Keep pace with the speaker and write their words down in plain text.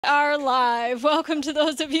Are live. Welcome to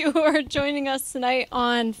those of you who are joining us tonight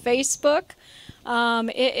on Facebook.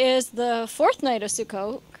 It is the fourth night of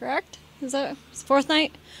Sukkot, correct? Is that fourth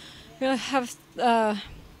night? We'll have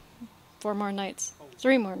 4 more nights,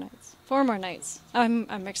 3 more nights, 4 more nights. I'm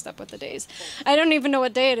mixed up with the days. I don't even know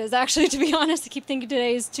what day it is, actually, to be honest. I keep thinking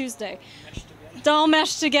today is Tuesday. It's all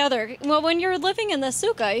meshed together. Well, when you're living in the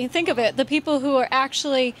sukkah, you think of it, the people who are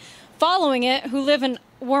actually following it, who live in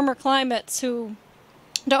warmer climates, who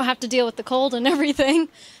don't have to deal with the cold and everything,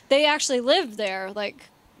 they actually live there. Like,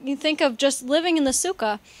 you think of just living in the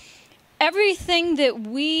sukkah, everything that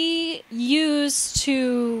we use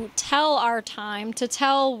to tell our time, to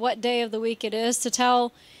tell what day of the week it is, to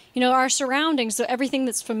tell, our surroundings, so everything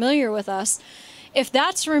that's familiar with us, if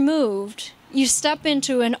that's removed, you step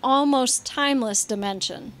into an almost timeless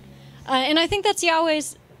dimension. And I think that's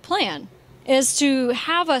Yahweh's plan, is to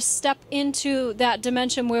have us step into that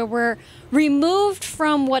dimension where we're removed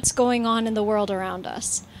from what's going on in the world around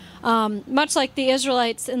us. Much like the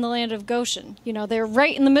Israelites in the land of Goshen. They're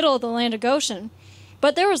right in the middle of the land of Goshen,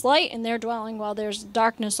 but there was light in their dwelling while there's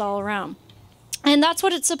darkness all around. And that's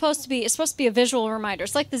what it's supposed to be. It's supposed to be a visual reminder.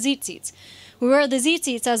 It's like the tzitzits. We wear the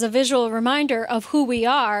tzitzits as a visual reminder of who we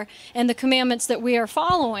are and the commandments that we are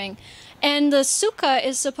following. And the sukkah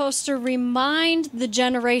is supposed to remind the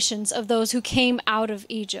generations of those who came out of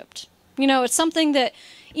Egypt. It's something that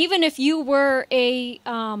even if you were a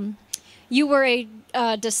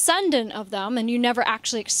descendant of them and you never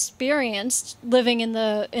actually experienced living in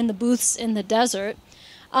the booths in the desert,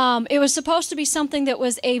 it was supposed to be something that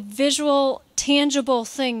was a visual, tangible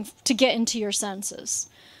thing to get into your senses.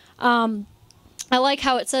 I like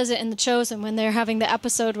how it says it in The Chosen when they're having the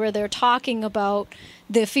episode where they're talking about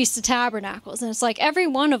the Feast of Tabernacles. And it's like every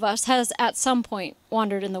one of us has at some point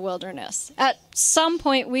wandered in the wilderness. At some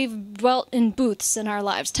point we've dwelt in booths in our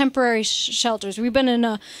lives, temporary shelters. We've been in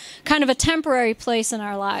a kind of a temporary place in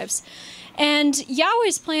our lives. And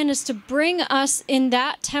Yahweh's plan is to bring us in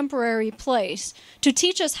that temporary place, to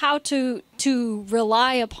teach us how to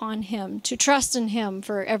rely upon Him, to trust in Him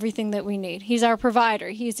for everything that we need. He's our provider.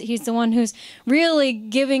 He's the one who's really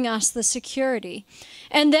giving us the security.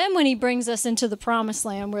 And then when He brings us into the promised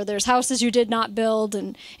land where there's houses you did not build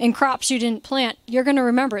and crops you didn't plant, you're going to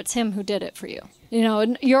remember it's Him who did it for you.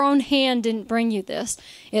 Your own hand didn't bring you this.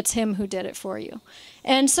 It's Him who did it for you.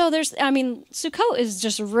 And so Sukkot is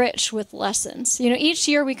just rich with lessons. Each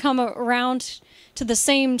year we come around to the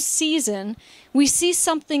same season, we see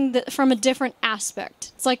something that from a different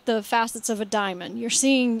aspect. It's like the facets of a diamond. You're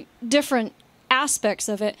seeing different aspects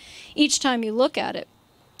of it each time you look at it.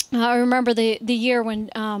 I remember the year when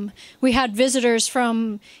we had visitors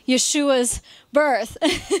from Yeshua's birth.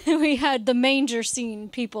 We had the manger scene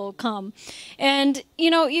people come. And,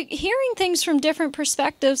 hearing things from different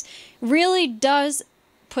perspectives really does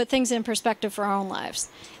put things in perspective for our own lives.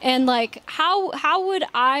 And, how would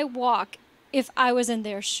I walk if I was in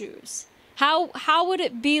their shoes? How would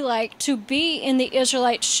it be like to be in the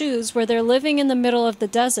Israelites' shoes where they're living in the middle of the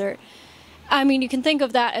desert? I mean, you can think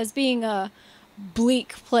of that as being a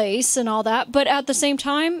bleak place and all that, but at the same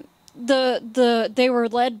time, they were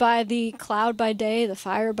led by the cloud by day, the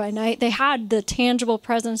fire by night. They had the tangible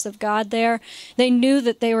presence of God there. They knew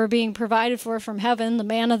that they were being provided for from heaven, the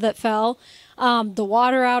manna that fell, the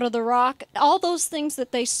water out of the rock. All those things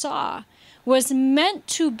that they saw was meant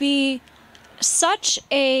to be such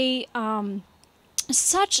a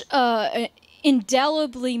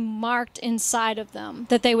indelibly marked inside of them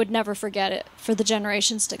that they would never forget it for the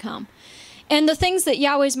generations to come. And the things that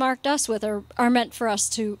Yahweh's marked us with are meant for us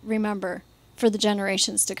to remember for the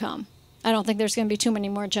generations to come. I don't think there's going to be too many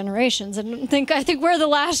more generations. I think we're the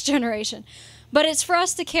last generation. But it's for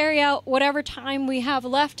us to carry out whatever time we have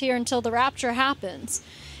left here until the rapture happens,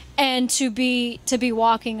 and to be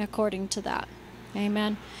walking according to that.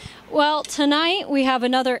 Amen. Well, tonight we have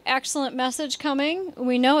another excellent message coming.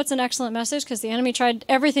 We know it's an excellent message because the enemy tried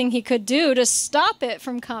everything he could do to stop it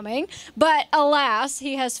from coming, but alas,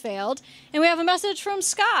 he has failed. And we have a message from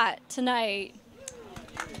Scott tonight.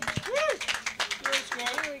 Here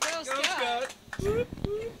we go, Scott.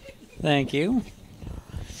 Thank you.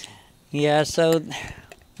 Yeah, so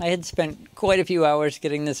I had spent quite a few hours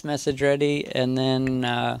getting this message ready, and then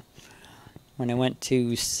when I went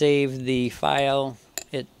to save the file,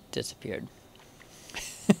 it disappeared.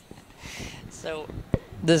 So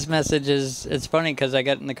this message it's funny because I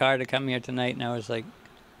got in the car to come here tonight and I was like,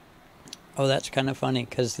 oh, that's kind of funny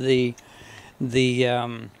because the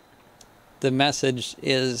message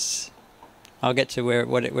is, I'll get to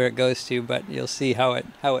where it goes to, but you'll see how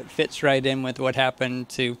it fits right in with what happened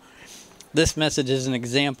to this message. Is an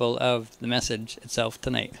example of the message itself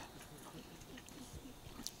tonight.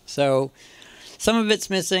 So some of it's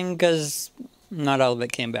missing because not all of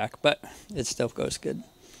it came back, but it still goes good.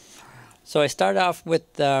 So I start off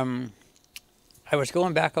with, I was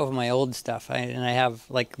going back over my old stuff, and I have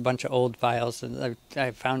like a bunch of old files, and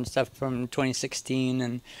I found stuff from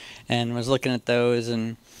 2016, and was looking at those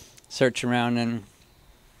and searching around, and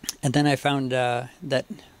then I found that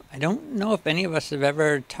I don't know if any of us have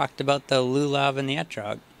ever talked about the lulav and the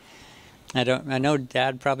etrog. I know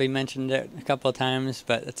Dad probably mentioned it a couple of times,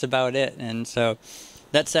 but that's about it. And so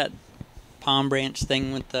that's that palm branch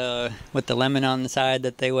thing with the lemon on the side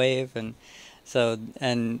that they wave, and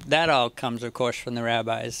that all comes, of course, from the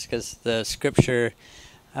rabbis, because the scripture,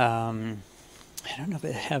 I don't know if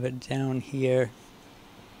I have it down here.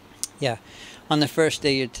 Yeah, on the first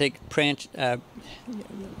day you take try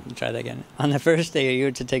that again. On the first day you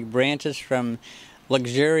are to take branches from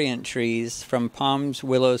luxuriant trees, from palms,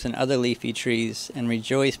 willows, and other leafy trees, and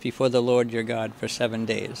rejoice before the Lord your God for 7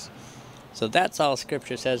 days. So that's all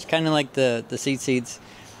Scripture says. Kind of like the seeds.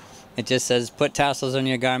 It just says, put tassels on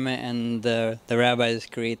your garment, and the rabbis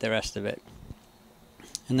create the rest of it.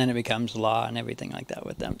 And then it becomes law and everything like that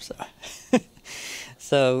with them. So,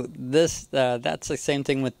 so that's the same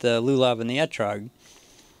thing with the lulav and the etrog.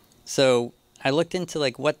 So I looked into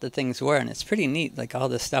like what the things were, and it's pretty neat, like all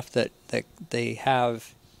the stuff that they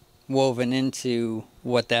have woven into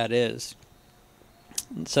what that is.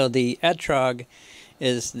 And so the etrog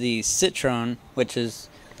is the citron, which is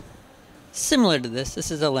similar to this. This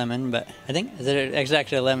is a lemon, but I think, is it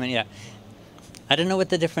exactly a lemon? Yeah. I don't know what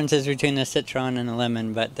the difference is between a citron and a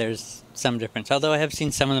lemon, but there's some difference. Although I have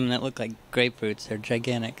seen some of them that look like grapefruits. They're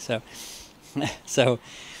gigantic. So,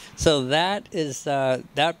 so that is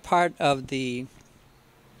that part of the.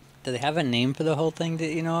 Do they have a name for the whole thing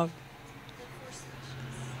that you know of?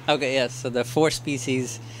 Okay, yes. So the 4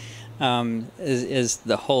 species is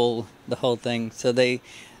the whole thing. So they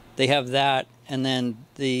have that, and then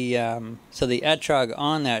the so the etrog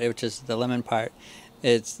on that, which is the lemon part,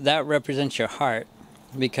 that represents your heart,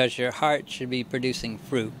 because your heart should be producing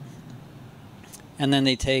fruit. And then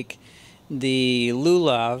they take the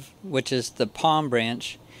lulav, which is the palm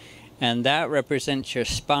branch, and that represents your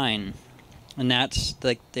spine, and that's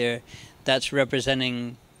like that's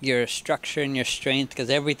representing your structure and your strength, because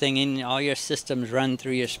everything in all your systems run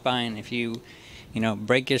through your spine. If you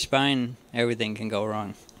break your spine, everything can go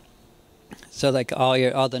wrong. So like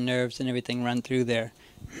all the nerves and everything run through there.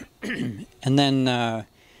 And then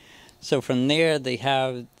so from there they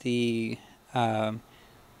have the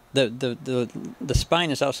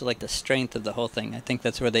spine is also like the strength of the whole thing. I think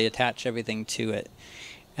that's where they attach everything to it.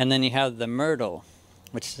 And then you have the myrtle,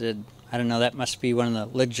 which is, I don't know, that must be one of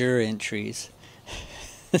the luxuriant trees.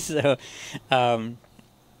 So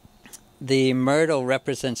the myrtle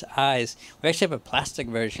represents eyes. We actually have a plastic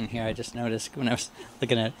version here, I just noticed when I was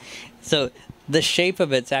looking at it. So the shape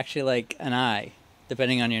of it's actually like an eye,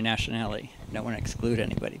 depending on your nationality. I don't want to exclude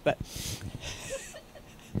anybody, but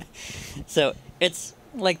so it's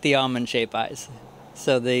like the almond-shaped eyes.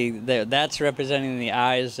 So that's representing the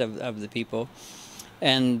eyes of the people.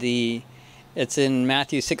 And it's in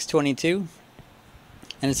Matthew 6:22.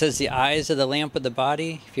 And it says, the eyes are the lamp of the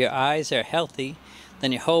body. If your eyes are healthy,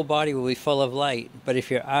 then your whole body will be full of light. But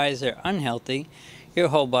if your eyes are unhealthy, your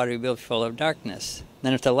whole body will be full of darkness.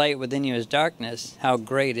 Then if the light within you is darkness, how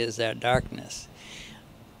great is that darkness?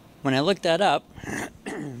 When I looked that up,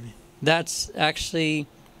 that's actually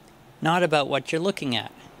not about what you're looking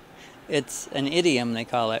at. It's an idiom, they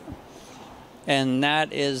call it. And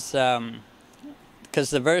that is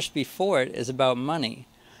because the verse before it is about money.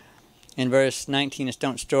 In verse 19, it's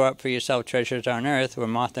don't store up for yourself treasures on earth, where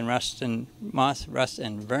moth, rust, and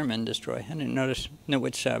vermin destroy. I didn't know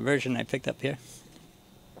which version I picked up here.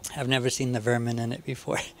 I've never seen the vermin in it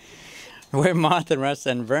before. Where moth and rust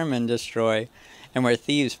and vermin destroy, and where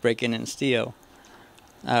thieves break in and steal.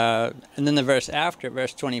 And then the verse after,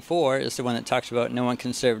 verse 24, is the one that talks about no one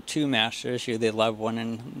can serve 2 masters. You either love one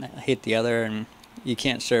and hate the other, and you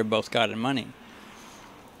can't serve both God and money.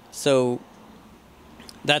 So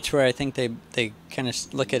that's where I think they kind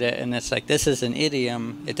of look at it, and it's like, this is an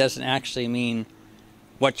idiom. It doesn't actually mean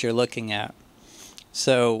what you're looking at.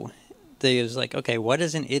 So they was like, okay, what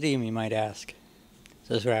is an idiom, you might ask?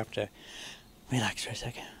 So we're have to relax for a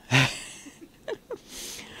second.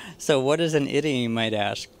 So what is an idiom, you might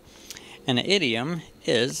ask? An idiom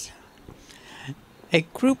is a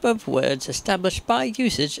group of words established by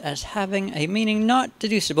usage as having a meaning not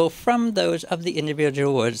deducible from those of the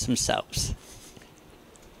individual words themselves.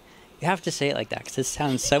 You have to say it like that, because it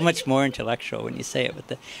sounds so much more intellectual when you say it with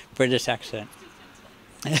the British accent.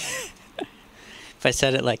 If I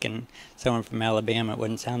said it like in someone from Alabama, it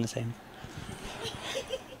wouldn't sound the same.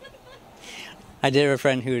 I did have a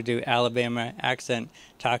friend who would do Alabama accent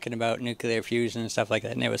talking about nuclear fusion and stuff like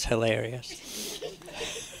that, and it was hilarious.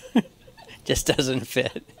 Just doesn't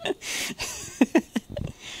fit.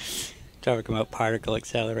 Talking about particle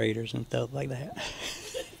accelerators and stuff like that.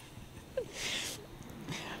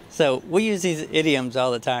 So we use these idioms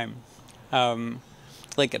all the time.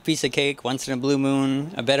 Like a piece of cake, once in a blue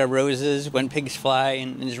moon, a bed of roses, when pigs fly,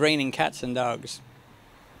 and it's raining cats and dogs.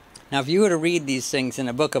 Now, if you were to read these things in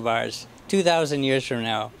a book of ours, 2,000 years from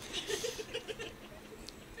now,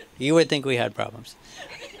 you would think we had problems.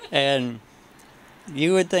 And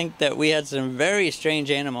you would think that we had some very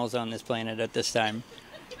strange animals on this planet at this time,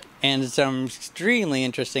 and some extremely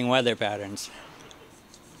interesting weather patterns.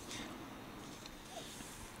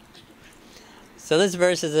 So this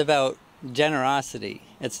verse is about generosity.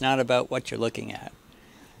 It's not about what you're looking at.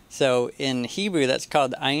 So in Hebrew, that's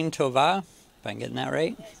called Ayin Tovah, if I'm getting that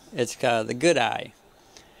right. It's called the good eye.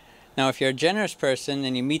 Now, if you're a generous person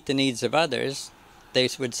and you meet the needs of others, they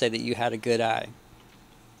would say that you had a good eye.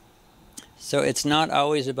 So it's not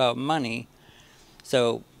always about money.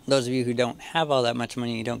 So those of you who don't have all that much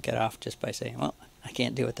money, you don't get off just by saying, well, I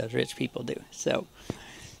can't do what those rich people do.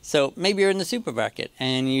 So maybe you're in the supermarket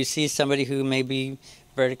and you see somebody who may be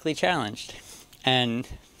vertically challenged and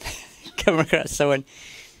come across someone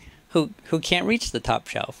who can't reach the top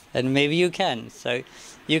shelf, and maybe you can. So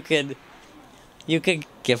you could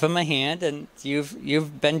give them a hand, and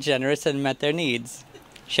you've been generous and met their needs.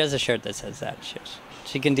 She has a shirt that says that.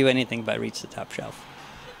 She can do anything but reach the top shelf.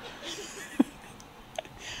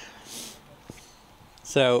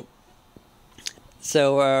 So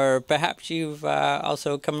perhaps you've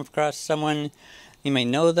also come across someone, you may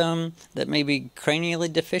know them, that may be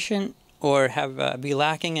cranially deficient or have be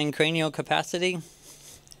lacking in cranial capacity.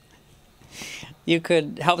 You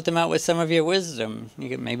could help them out with some of your wisdom.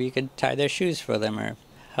 Maybe you could tie their shoes for them, or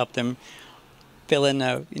help them fill in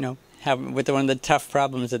with one of the tough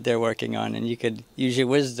problems that they're working on, and you could use your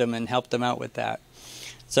wisdom and help them out with that.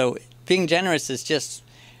 So being generous is just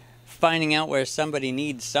finding out where somebody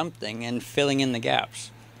needs something and filling in the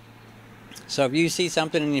gaps. So if you see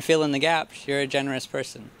something and you fill in the gaps, you're a generous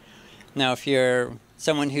person. Now, if you're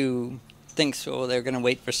someone who thinks, well, they're going to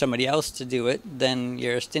wait for somebody else to do it, then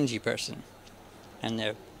you're a stingy person. And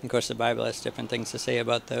of course, the Bible has different things to say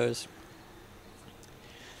about those.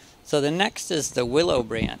 So the next is the willow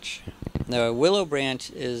branch. The willow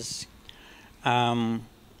branch is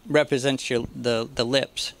represents the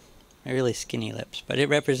lips. Really skinny lips, but it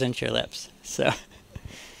represents your lips. So,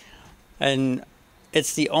 and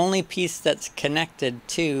it's the only piece that's connected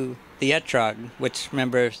to the etrog, which,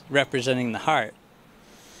 remember, representing the heart.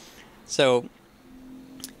 So,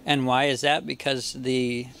 and why is that? Because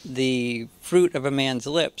the fruit of a man's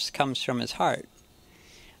lips comes from his heart.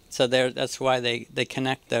 So that's why they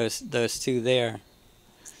connect those two there.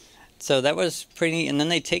 So that was pretty. And then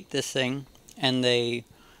they take this thing and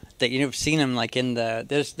you've seen them like in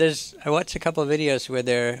the I watched a couple of videos where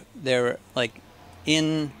they're like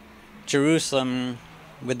in Jerusalem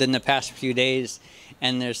within the past few days,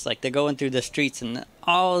 and there's like they're going through the streets, and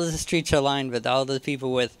all the streets are lined with all the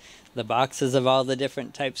people with the boxes of all the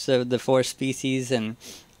different types of the 4 species, and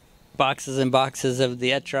boxes and boxes of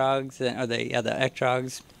the etrogs, or the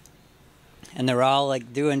etrogs. And they're all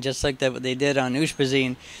like doing just like what they did on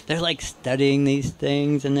Ushpizin. They're like studying these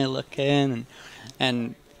things, and they're looking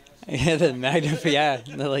and yeah,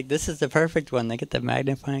 they're like, this is the perfect one. They get the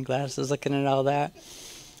magnifying glasses, looking at all that.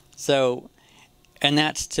 So, and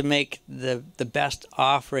that's to make the best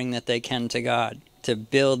offering that they can to God, to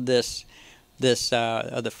build this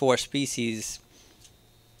of the 4 species,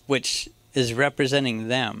 which is representing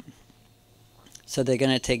them. So they're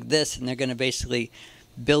going to take this and they're going to basically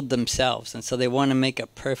build themselves, and so they want to make a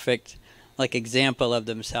perfect like example of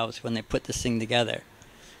themselves when they put this thing together.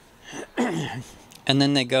 And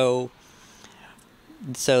then they go,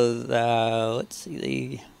 so let's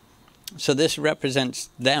see, so this represents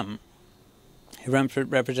them. It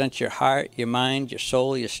represents your heart, your mind, your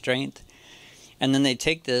soul, your strength. And then they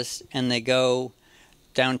take this and they go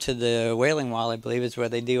down to the Wailing Wall, I believe is where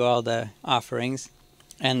they do all the offerings.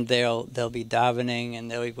 And they'll be davening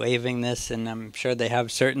and they'll be waving this, and I'm sure they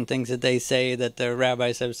have certain things that they say that the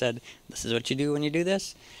rabbis have said, this is what you do when you do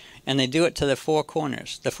this. And they do it to the 4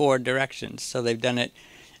 corners, the 4 directions. So they've done it,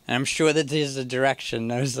 and I'm sure that there's a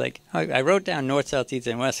direction. I was like, I wrote down north, south, east,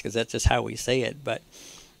 and west because that's just how we say it. But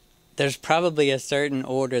there's probably a certain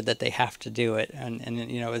order that they have to do it, and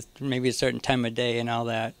it's maybe a certain time of day and all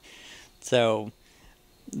that. So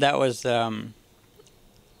that was the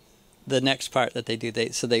next part that they do. They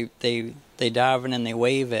daven and they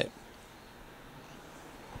wave it,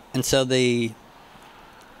 and so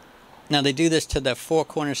Now they do this to the four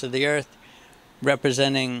corners of the earth,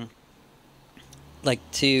 representing, like,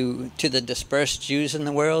 to the dispersed Jews in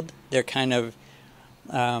the world. They're kind of,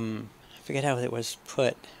 I forget how it was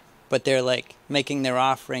put, but they're like making their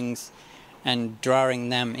offerings and drawing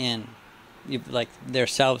them in, like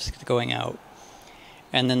themselves going out.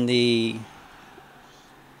 And then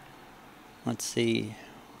let's see.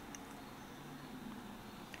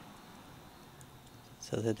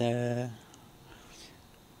 So that,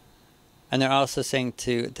 and they're also saying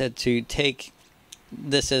to take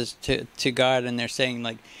this as to God, and they're saying,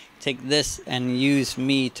 like, take this and use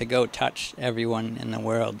me to go touch everyone in the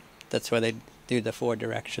world. That's why they do the four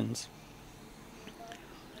directions.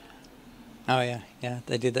 Oh yeah,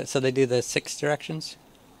 they do that. So they do the 6 directions.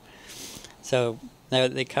 So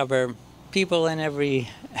they cover people in every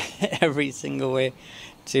single way,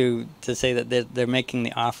 to say that they're making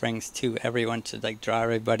the offerings to everyone, to like draw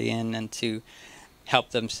everybody in and to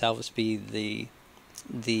help themselves be the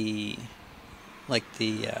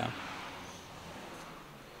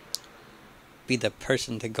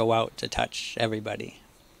person to go out to touch everybody.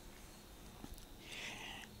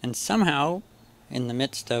 And somehow, in the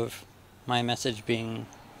midst of my message being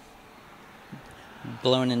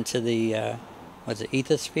blown into the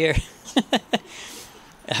ethosphere,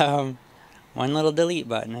 one little delete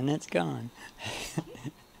button and it's gone.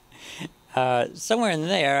 Somewhere in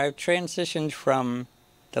there, I've transitioned from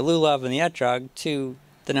the lulav and the etrog to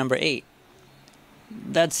the number 8.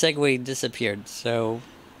 That segue disappeared, so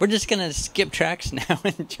we're just gonna skip tracks now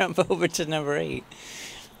and jump over to number 8.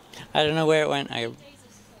 I don't know where it went.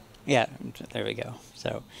 Yeah, there we go.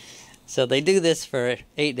 So they do this for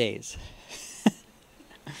 8 days.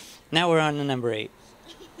 Now we're on to number 8.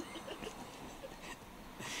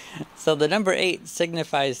 So the number 8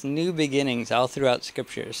 signifies new beginnings all throughout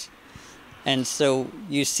scriptures. And so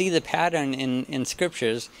you see the pattern in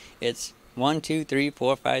scriptures. It's 1, 2, 3,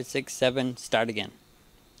 4, 5, 6, 7, start again.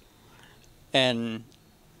 And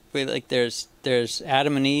there's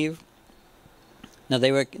Adam and Eve. Now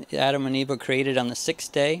Adam and Eve were created on the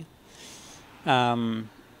 6th day.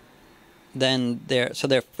 Then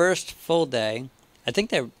their first full day, I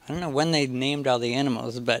don't know when they named all the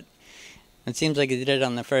animals, but it seems like he did it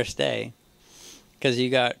on the first day, because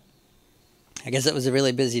I guess it was a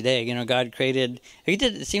really busy day. You know, God created.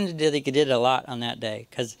 It seems like he did a lot on that day,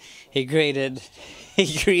 because he created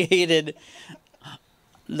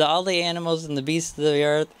all the animals and the beasts of the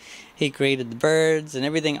earth. He created the birds and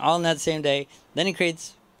everything all in that same day. Then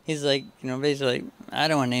he's like, basically, I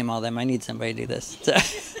don't want to name all them. I need somebody to do this. So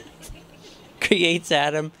creates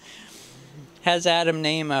Adam, has Adam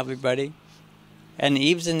name everybody. And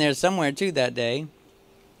Eve's in there somewhere too that day.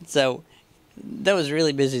 So that was a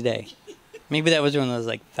really busy day. Maybe that was one of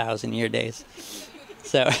those 1,000-year days.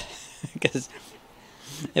 So, because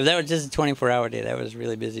if that was just a 24-hour day, that was a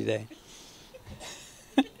really busy day.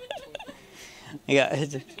 Yeah.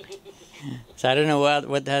 So I don't know how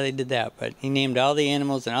they did that, but he named all the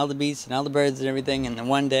animals and all the beasts and all the birds and everything in the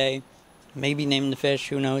one day. Maybe named the fish,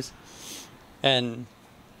 who knows? And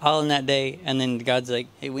all in that day, and then God's like,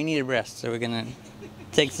 hey, we need a rest, so we're going to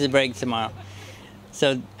take a break tomorrow.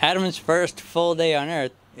 So Adam's first full day on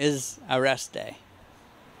earth is a rest day.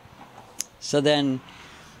 So then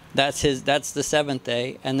that's the 7th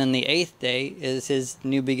day, and then the 8th day is his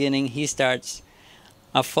new beginning. He starts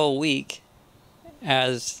a full week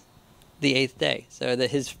as the 8th day. So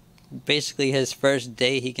that his first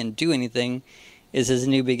day he can do anything is his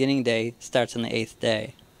new beginning day, starts on the 8th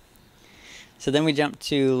day. So then we jump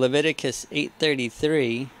to Leviticus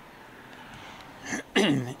 8:33,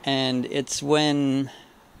 and it's when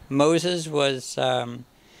Moses was,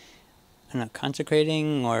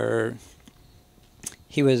 consecrating, or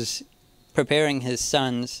he was preparing his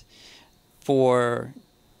sons for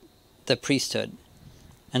the priesthood.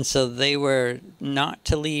 And so they were not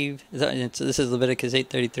to leave, this is Leviticus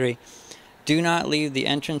 8:33, do not leave the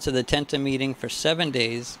entrance of the tent of meeting for 7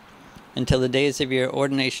 days, until the days of your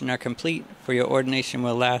ordination are complete, for your ordination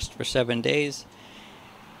will last for 7 days.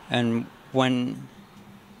 And when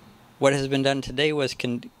what has been done today was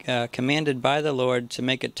commanded by the Lord to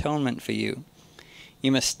make atonement for you,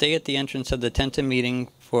 you must stay at the entrance of the tent of meeting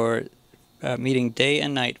for meeting day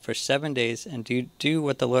and night for 7 days, and do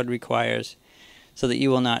what the Lord requires, so that you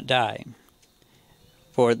will not die.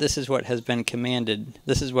 For this is what has been commanded.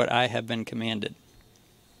 This is what I have been commanded.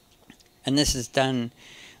 And this is done.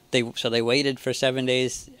 So they waited for 7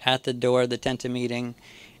 days at the door of the tent of meeting,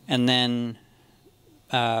 and then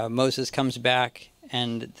Moses comes back,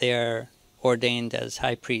 and they're ordained as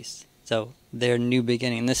high priests. So their new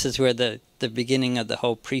beginning. This is where the beginning of the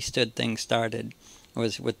whole priesthood thing started,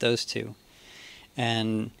 was with those two.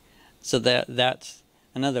 And So that's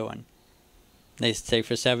another one. They say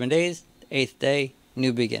for 7 days, 8th day,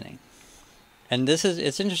 new beginning. And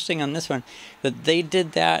it's interesting on this one that they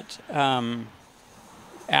did that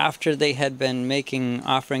after they had been making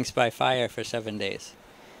offerings by fire for 7 days,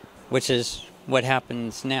 which is what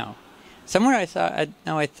happens now. Somewhere I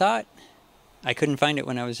thought I couldn't find it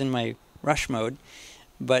when I was in my rush mode,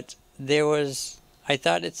 but I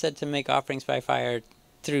thought it said to make offerings by fire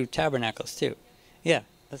through tabernacles too. Yeah,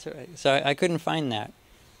 that's right. So I couldn't find that.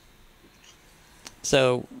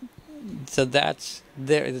 So that's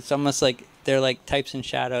there. It's almost like they're like types and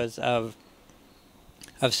shadows of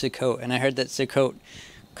Sukkot. And I heard that Sukkot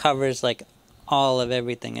covers like all of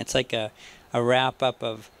everything. It's like a wrap up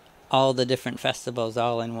of all the different festivals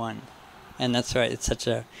all in one. And that's right. It's such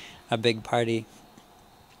a big party.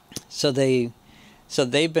 So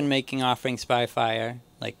they've been making offerings by fire,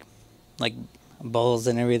 like bowls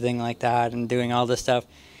and everything like that, and doing all this stuff.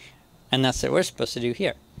 And that's what we're supposed to do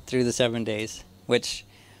here through the 7 days, which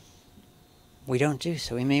we don't do.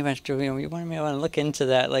 So we may have to, we want to look into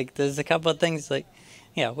that. Like, there's a couple of things like,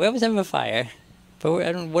 yeah, we always have a fire, but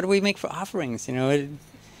what do we make for offerings? You know,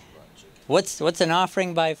 what's an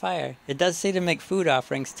offering by fire? It does say to make food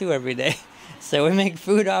offerings too every day. So we make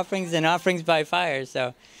food offerings and offerings by fire.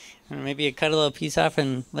 So maybe you cut a little piece off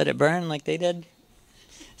and let it burn like they did.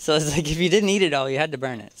 So it's like if you didn't eat it all, you had to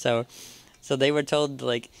burn it. So they were told,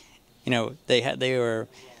 like, you know, they were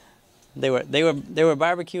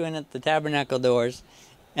barbecuing at the tabernacle doors,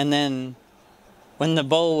 and then when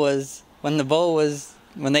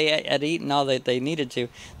they had eaten all that they needed to,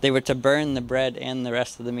 they were to burn the bread and the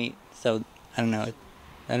rest of the meat. So I don't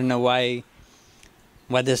know why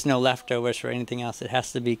there's no leftovers for anything else. It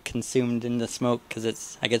has to be consumed in the smoke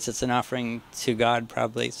because I guess it's an offering to God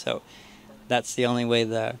probably. So that's the only way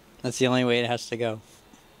it has to go.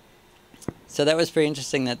 So that was pretty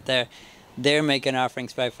interesting that they're making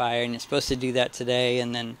offerings by fire, and you're supposed to do that today.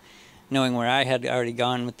 And then knowing where I had already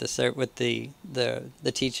gone with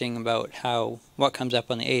the teaching about what comes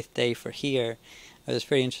up on the 8th day for here, it was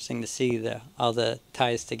pretty interesting to see all the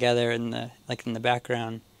ties together in the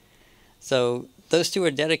background. So those two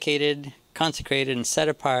are dedicated, consecrated, and set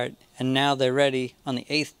apart, and now they're ready on the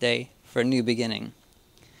 8th day for a new beginning.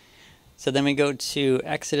 So then we go to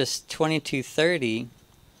Exodus 22:30,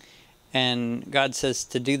 and God says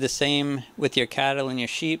to do the same with your cattle and your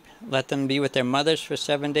sheep. Let them be with their mothers for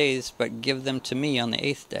 7 days, but give them to me on the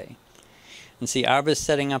 8th day. And see, Abba's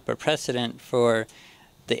setting up a precedent for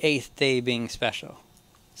the 8th day being special.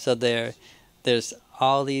 So there's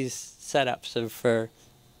all these setups for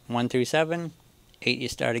 1 through 7, 8 you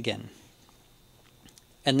start again.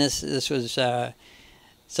 And this was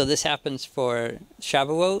so this happens for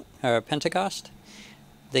Shavuot or Pentecost.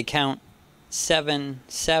 They count 7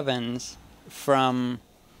 sevens from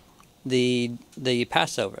the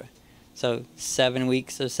Passover. So 7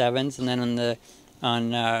 weeks of sevens, and then on the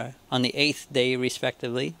 8th day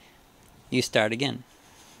respectively, you start again.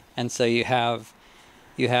 And so you have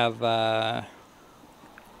let's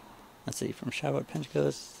see, from Shabbat,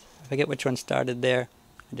 Pentecost, I forget which one started there.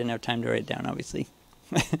 I didn't have time to write it down, obviously.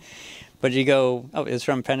 But you go, it's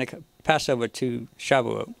from Passover to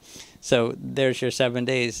Shavuot. So there's your 7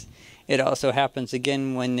 days. It also happens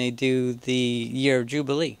again when they do the year of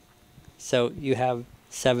Jubilee. So you have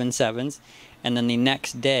 7 sevens, and then the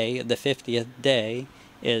next day, the 50th day,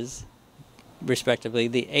 is respectively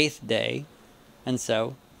the 8th day. And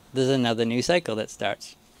so there's another new cycle that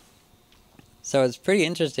starts. So it's pretty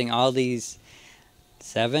interesting, all these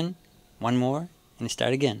 7, 1 more, and you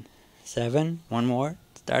start again. 7, 1 more,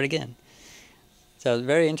 start again. So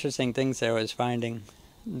very interesting things that I was finding.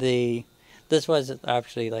 This was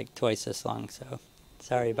actually like twice this long, so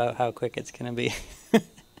sorry about how quick it's going to be.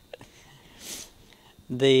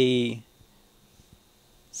 The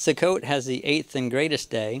Sukkot has the 8th and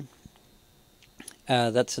greatest day.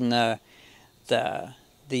 That's when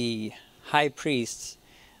the high priests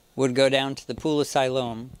would go down to the pool of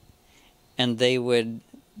Siloam, and they would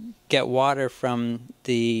get water from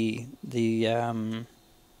the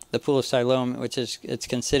pool of Siloam, which it's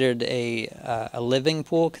considered a living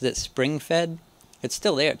pool because it's spring fed. It's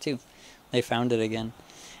still there too. They found it again.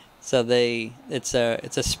 So it's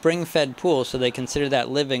a spring fed pool, so they consider that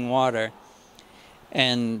living water.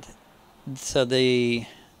 And so they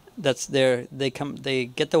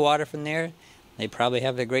get the water from there. They probably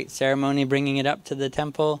have a great ceremony bringing it up to the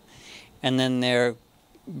temple, and then they're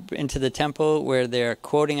into the temple where they're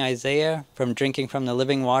quoting Isaiah from drinking from the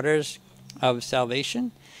living waters of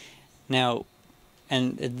salvation. Now,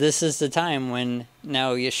 and this is the time when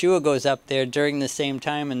now Yeshua goes up there during the same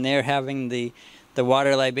time, and they're having the the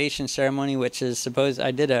water libation ceremony, which is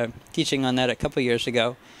I did a teaching on that a couple years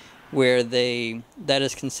ago, where that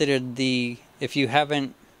is considered if you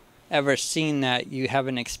haven't ever seen that, you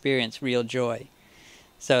haven't experienced real joy.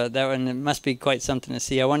 So that one, it must be quite something to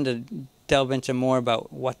see. I wanted to delve into more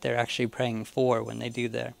about what they're actually praying for when they do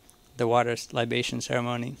the water libation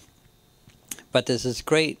ceremony. But there's this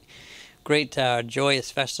great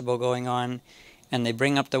joyous festival going on, and they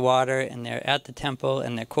bring up the water, and they're at the temple,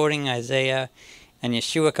 and they're quoting Isaiah, and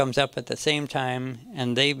Yeshua comes up at the same time,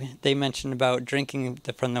 and they mention about drinking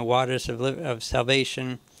from the waters of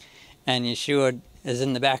salvation, and Yeshua is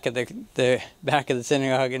in the back of the back of the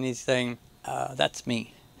synagogue, and he's saying, "That's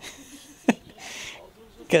me,"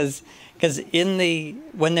 because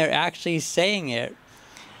when they're actually saying it,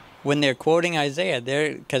 when they're quoting Isaiah,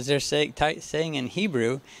 they're saying in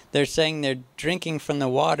Hebrew, they're saying they're drinking from the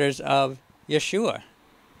waters of Yeshua.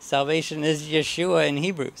 Salvation is Yeshua in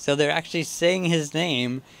Hebrew. So they're actually saying his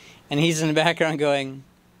name, and he's in the background going,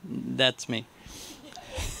 "That's me."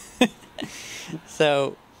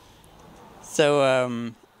 So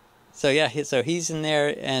he's in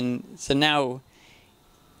there, and so now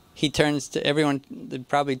he turns to everyone,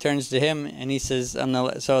 probably turns to him, and he says, on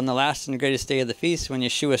the last and greatest day of the feast, when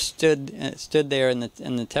Yeshua stood there in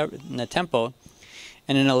the temple,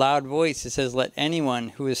 and in a loud voice it says, "Let anyone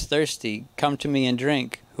who is thirsty come to me and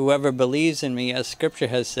drink. Whoever believes in me, as Scripture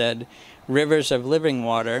has said, rivers of living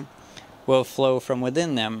water will flow from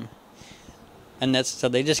within them." And so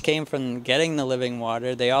they just came from getting the living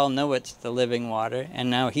water. They all know it's the living water, and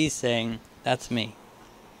now he's saying, "That's me."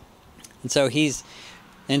 And so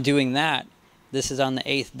in doing that, this is on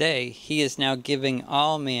the 8th day, he is now giving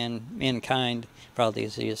all mankind, probably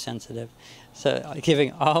because he is sensitive, so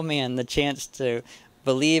giving all man the chance to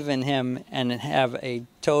believe in him and have a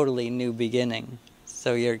totally new beginning.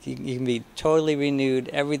 So you can be totally renewed,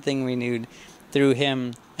 everything renewed through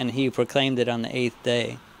him, and he proclaimed it on the 8th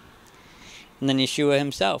day. And then Yeshua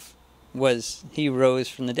himself he rose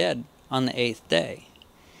from the dead on the 8th day,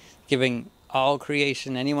 giving all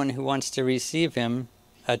creation, anyone who wants to receive him,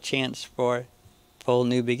 a chance for full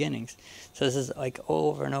new beginnings. So this is like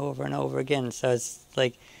over and over and over again. So it's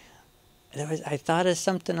like, I thought of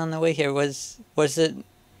something on the way here. Was it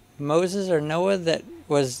Moses or Noah that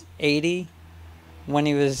was 80 when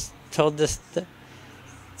he was told this?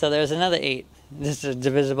 So there's another 8. This is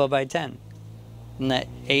divisible by 10. And that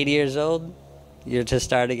 80 years old, you're to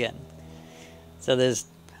start again. So there's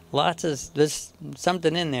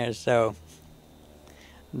something in there. So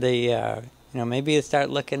maybe you start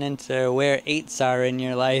looking into where 8s are in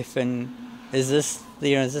your life, and is this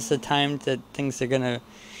a time that things are gonna,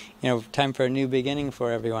 time for a new beginning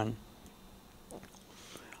for everyone.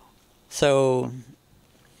 So,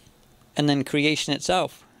 and then creation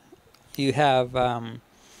itself, you have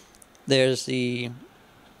there's the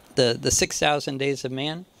 6,000 days of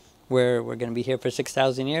man, where we're going to be here for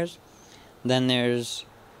 6,000 years. Then there's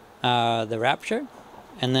the rapture.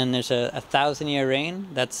 And then there's a 1,000-year reign.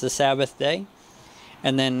 That's the Sabbath day.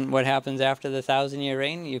 And then what happens after the 1,000-year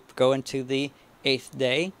reign? You go into the 8th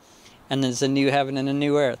day. And there's a new heaven and a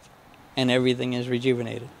new earth. And everything is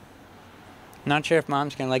rejuvenated. Not sure if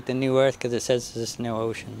Mom's going to like the new earth because it says there's no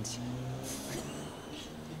oceans.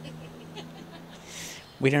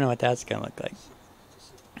 We don't know what that's going to look like.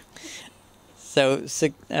 So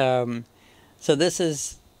this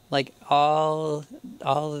is like all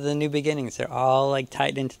of the new beginnings. They're all like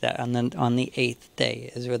tied into that. On the 8th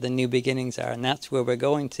day is where the new beginnings are, and that's where we're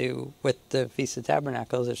going to with the Feast of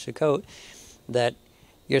Tabernacles at Sukkot. That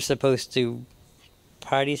you're supposed to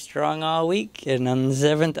party strong all week, and on the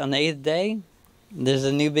 8th day, there's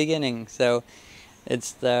a new beginning. So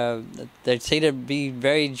it's they say to be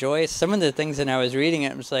very joyous. Some of the things that I was reading,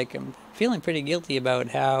 it was like I'm feeling pretty guilty about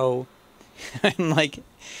how I'm like,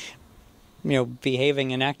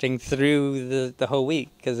 behaving and acting through the whole week,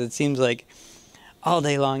 because it seems like all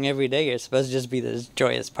day long, every day, you're supposed to just be this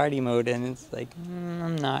joyous party mode, and it's like,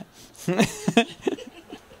 I'm not.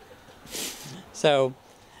 So,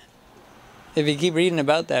 if you keep reading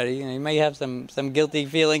about that, you might have some guilty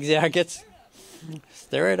feelings. Yeah,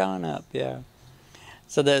 stir it on up. Yeah.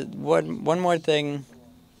 So one more thing.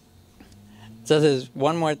 So there's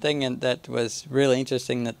one more thing that was really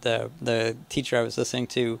interesting that the teacher I was listening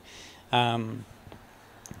to, and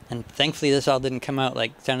thankfully this all didn't come out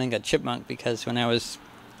like sounding like a chipmunk, because when I was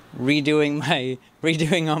redoing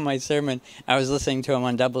all my sermon, I was listening to him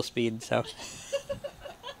on double speed.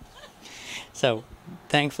 So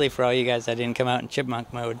thankfully for all you guys, I didn't come out in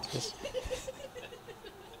chipmunk mode.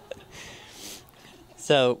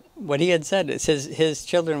 So what he had said, it says his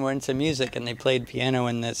children were into music and they played piano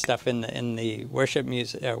and the stuff in the worship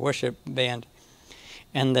band,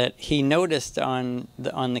 and that he noticed on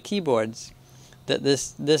the keyboards that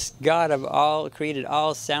this God of all created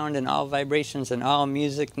all sound and all vibrations and all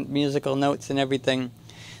musical notes and everything,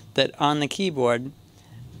 that on the keyboard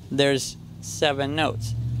there's 7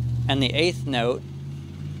 notes, and the 8th note,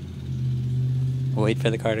 we'll wait for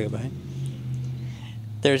the car to go by,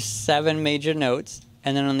 there's 7 major notes,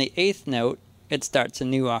 and then on the 8th note it starts a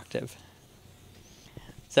new octave.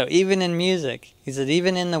 So even in music, he said,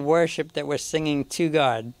 even in the worship that we're singing to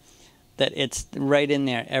God, that it's right in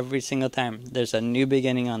there every single time. There's a new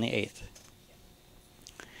beginning on the 8th.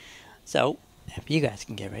 So, if you guys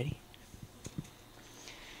can get ready.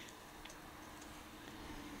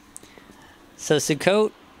 So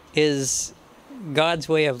Sukkot is God's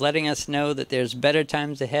way of letting us know that there's better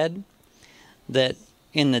times ahead, that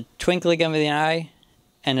in the twinkling of an eye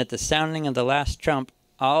and at the sounding of the last trump,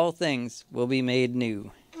 all things will be made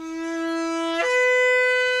new.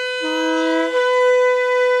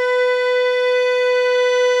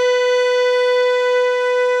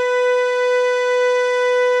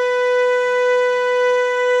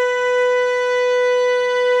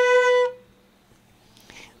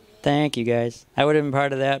 Thank you, guys. I would have been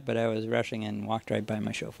part of that, but I was rushing and walked right by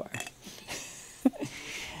my shofar.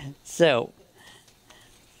 So,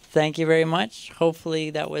 thank you very much.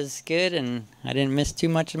 Hopefully that was good, and I didn't miss too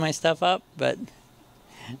much of my stuff up, but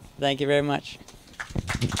thank you very much.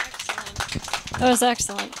 Excellent. That was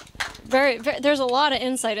excellent. Very, there's a lot of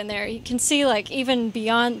insight in there. You can see, like, even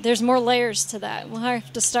beyond, there's more layers to that. We'll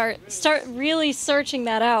have to start really searching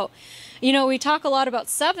that out. You know, we talk a lot about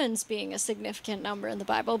 7s being a significant number in the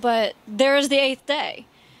Bible, but there is the 8th day.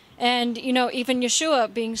 And, you know, even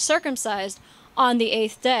Yeshua being circumcised on the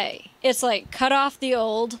 8th day. It's like, cut off the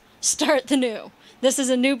old, start the new. This is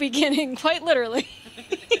a new beginning, quite literally.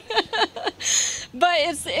 But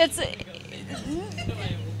it's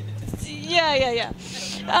yeah.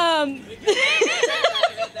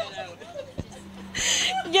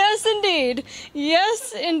 Yes, indeed.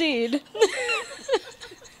 Yes, indeed.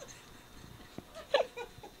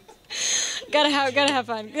 Gotta have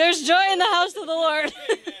fun. There's joy in the house of the Lord.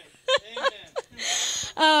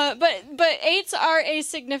 But 8s are a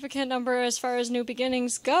significant number as far as new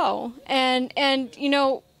beginnings go, and you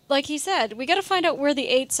know, like he said, we got to find out where the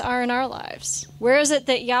 8s are in our lives. Where is it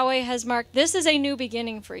that Yahweh has marked, this is a new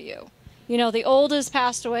beginning for you? You know, the old has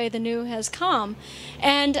passed away, the new has come,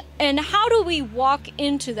 and how do we walk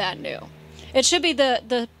into that new? It should be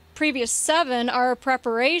the previous 7 are a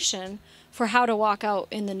preparation for how to walk out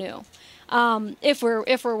in the new, if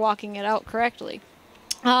we're walking it out correctly.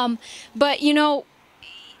 But you know,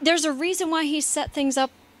 there's a reason why he set things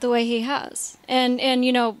up the way he has, and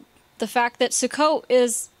you know, the fact that Sukkot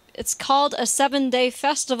it's called a 7-day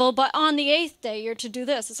festival, but on the 8th day you're to do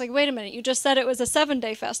this. It's like, wait a minute, you just said it was a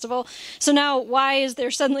 7-day festival, so now why is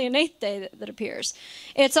there suddenly an 8th day that appears?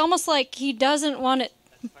 It's almost like he doesn't want it.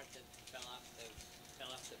 That's part that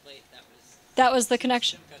fell off the plate. That was the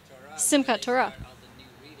connection. Simchat Torah.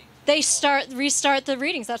 They restart the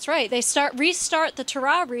readings. That's right. They restart the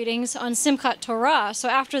Torah readings on Simchat Torah. So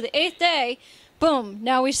after the 8th day, boom,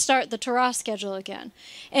 now we start the Torah schedule again.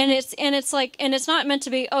 And it's not meant to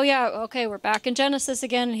be, oh yeah, okay, we're back in Genesis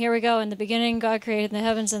again, and here we go. In the beginning, God created the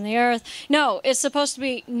heavens and the earth. No, it's supposed to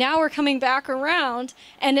be, now we're coming back around,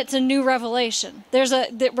 and it's a new revelation.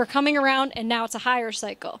 We're coming around, and now it's a higher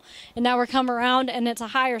cycle. And now we're coming around, and it's a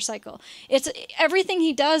higher cycle. Everything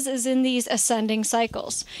he does is in these ascending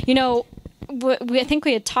cycles. You know, I think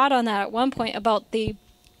we had taught on that at one point about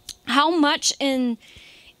how much in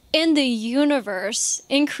the universe,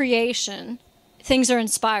 in creation, things are in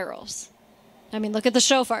spirals. I mean, look at the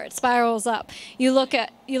shofar; it spirals up. You look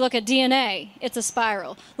at DNA; it's a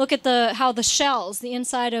spiral. Look at how the shells, the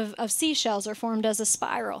inside of seashells, are formed as a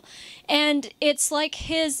spiral, and it's like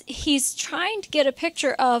he's trying to get a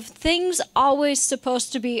picture of things always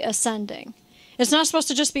supposed to be ascending. It's not supposed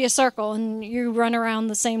to just be a circle and you run around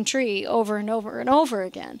the same tree over and over and over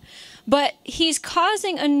again. But he's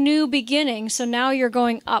causing a new beginning, so now you're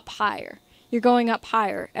going up higher. You're going up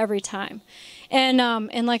higher every time. And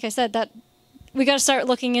like I said, that we got to start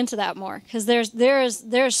looking into that more, because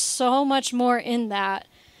there's so much more in that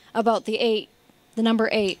about the number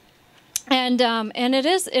 8. And it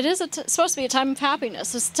is supposed to be a time of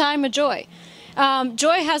happiness. It's a time of joy.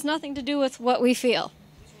 Joy has nothing to do with what we feel.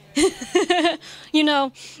 You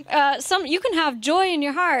know, you can have joy in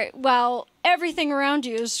your heart while everything around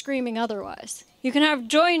you is screaming otherwise. You can have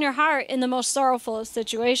joy in your heart in the most sorrowful of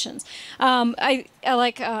situations. I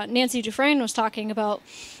like Nancy Dufresne was talking about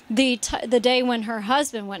the day when her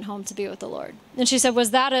husband went home to be with the Lord, and she said,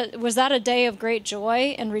 was that a day of great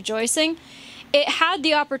joy and rejoicing? it had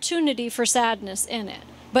the opportunity for sadness in it,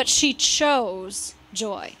 but she chose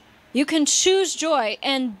joy. You can choose joy,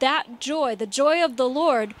 and that joy, the joy of the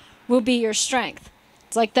Lord, will be your strength.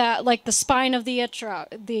 It's like that, like the spine of the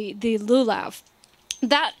lulav.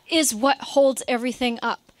 That is what holds everything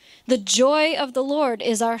up. The joy of the Lord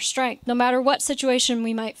is our strength, no matter what situation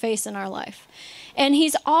we might face in our life. And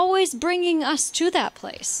he's always bringing us to that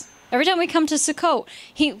place. Every time we come to Sukkot,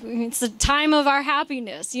 it's the time of our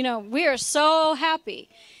happiness. You know, we are so happy.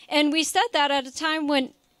 And we said that at a time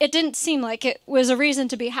when it didn't seem like it was a reason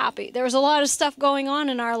to be happy. There was a lot of stuff going on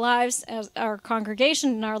in our lives, as our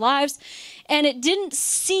congregation, in our lives, and it didn't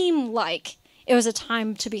seem like it was a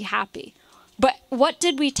time to be happy. But what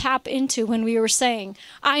did we tap into when we were saying,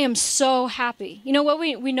 I am so happy? You know what?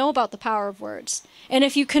 We know about the power of words. And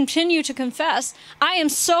if you continue to confess, I am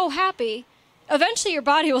so happy, eventually your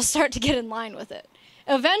body will start to get in line with it.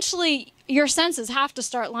 Eventually, your senses have to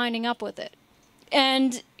start lining up with it.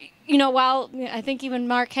 And, you know, while I think even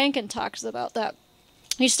Mark Hankin talks about that,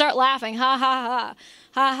 you start laughing, ha, ha, ha,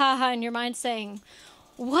 ha, ha, ha, and your mind's saying,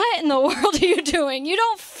 what in the world are you doing? You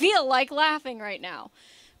don't feel like laughing right now.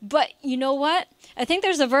 But you know what? I think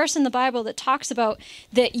there's a verse in the Bible that talks about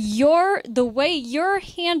that the way you're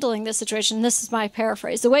handling this situation, this is my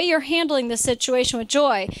paraphrase, the way you're handling this situation with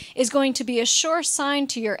joy is going to be a sure sign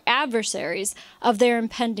to your adversaries of their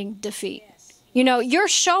impending defeat. Yes. You know, you're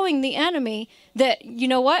showing the enemy that, you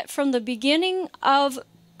know what, from the beginning of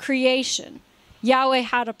creation, Yahweh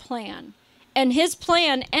had a plan. And his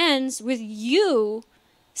plan ends with you,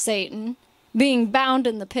 Satan, being bound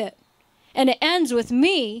in the pit. And it ends with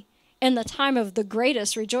me in the time of the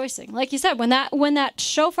greatest rejoicing. Like you said, when that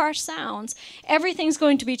shofar sounds, everything's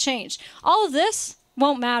going to be changed. All of this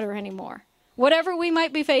won't matter anymore. Whatever we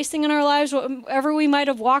might be facing in our lives, whatever we might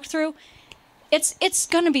have walked through, it's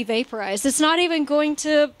going to be vaporized. It's not even going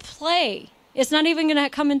to play. It's not even going to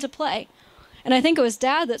come into play. And I think it was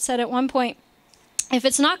Dad that said at one point, if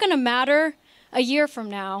it's not going to matter a year from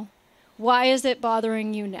now, why is it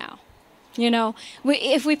bothering you now? You know,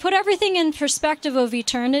 if we put everything in perspective of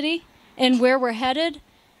eternity and where we're headed,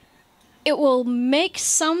 it will make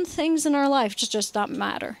some things in our life just not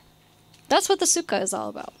matter. That's what the Sukkah is all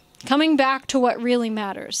about. Coming back to what really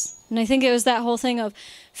matters. And I think it was that whole thing of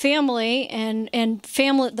family and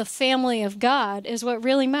family, the family of God is what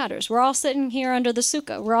really matters. We're all sitting here under the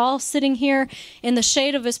Sukkah. We're all sitting here in the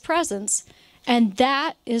shade of his presence. And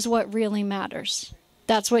that is what really matters.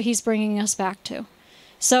 That's what he's bringing us back to.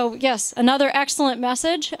 So, yes, another excellent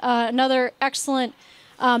message, another excellent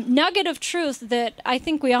nugget of truth that I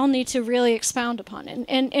think we all need to really expound upon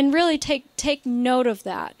and really take note of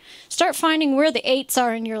that. Start finding where the 8s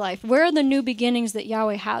are in your life. Where are the new beginnings that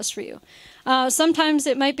Yahweh has for you? Sometimes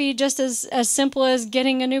it might be just as simple as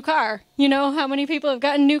getting a new car. You know, how many people have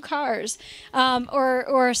gotten new cars?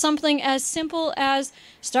 Or something as simple as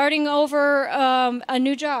starting over a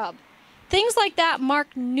new job. Things like that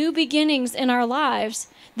mark new beginnings in our lives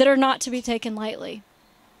that are not to be taken lightly.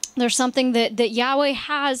 There's something that Yahweh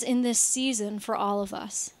has in this season for all of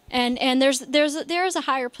us. And there's a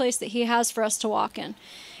higher place that he has for us to walk in.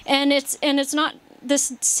 And it's not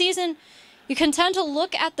this season. You can tend to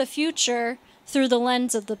look at the future through the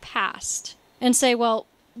lens of the past and say, well,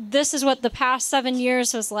 this is what the past 7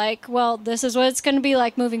 years was like. Well, this is what it's going to be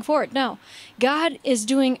like moving forward. No, God is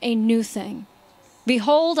doing a new thing.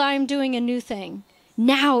 Behold, I am doing a new thing.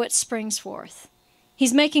 Now it springs forth.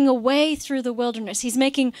 He's making a way through the wilderness. He's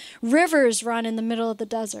making rivers run in the middle of the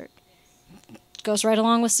desert. Goes right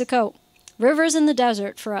along with Sukkot. Rivers in the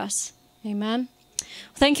desert for us. Amen.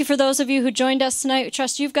 Thank you for those of you who joined us tonight. We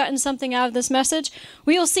trust you've gotten something out of this message.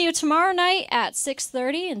 We will see you tomorrow night at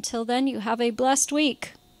 6:30. Until then, you have a blessed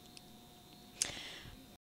week.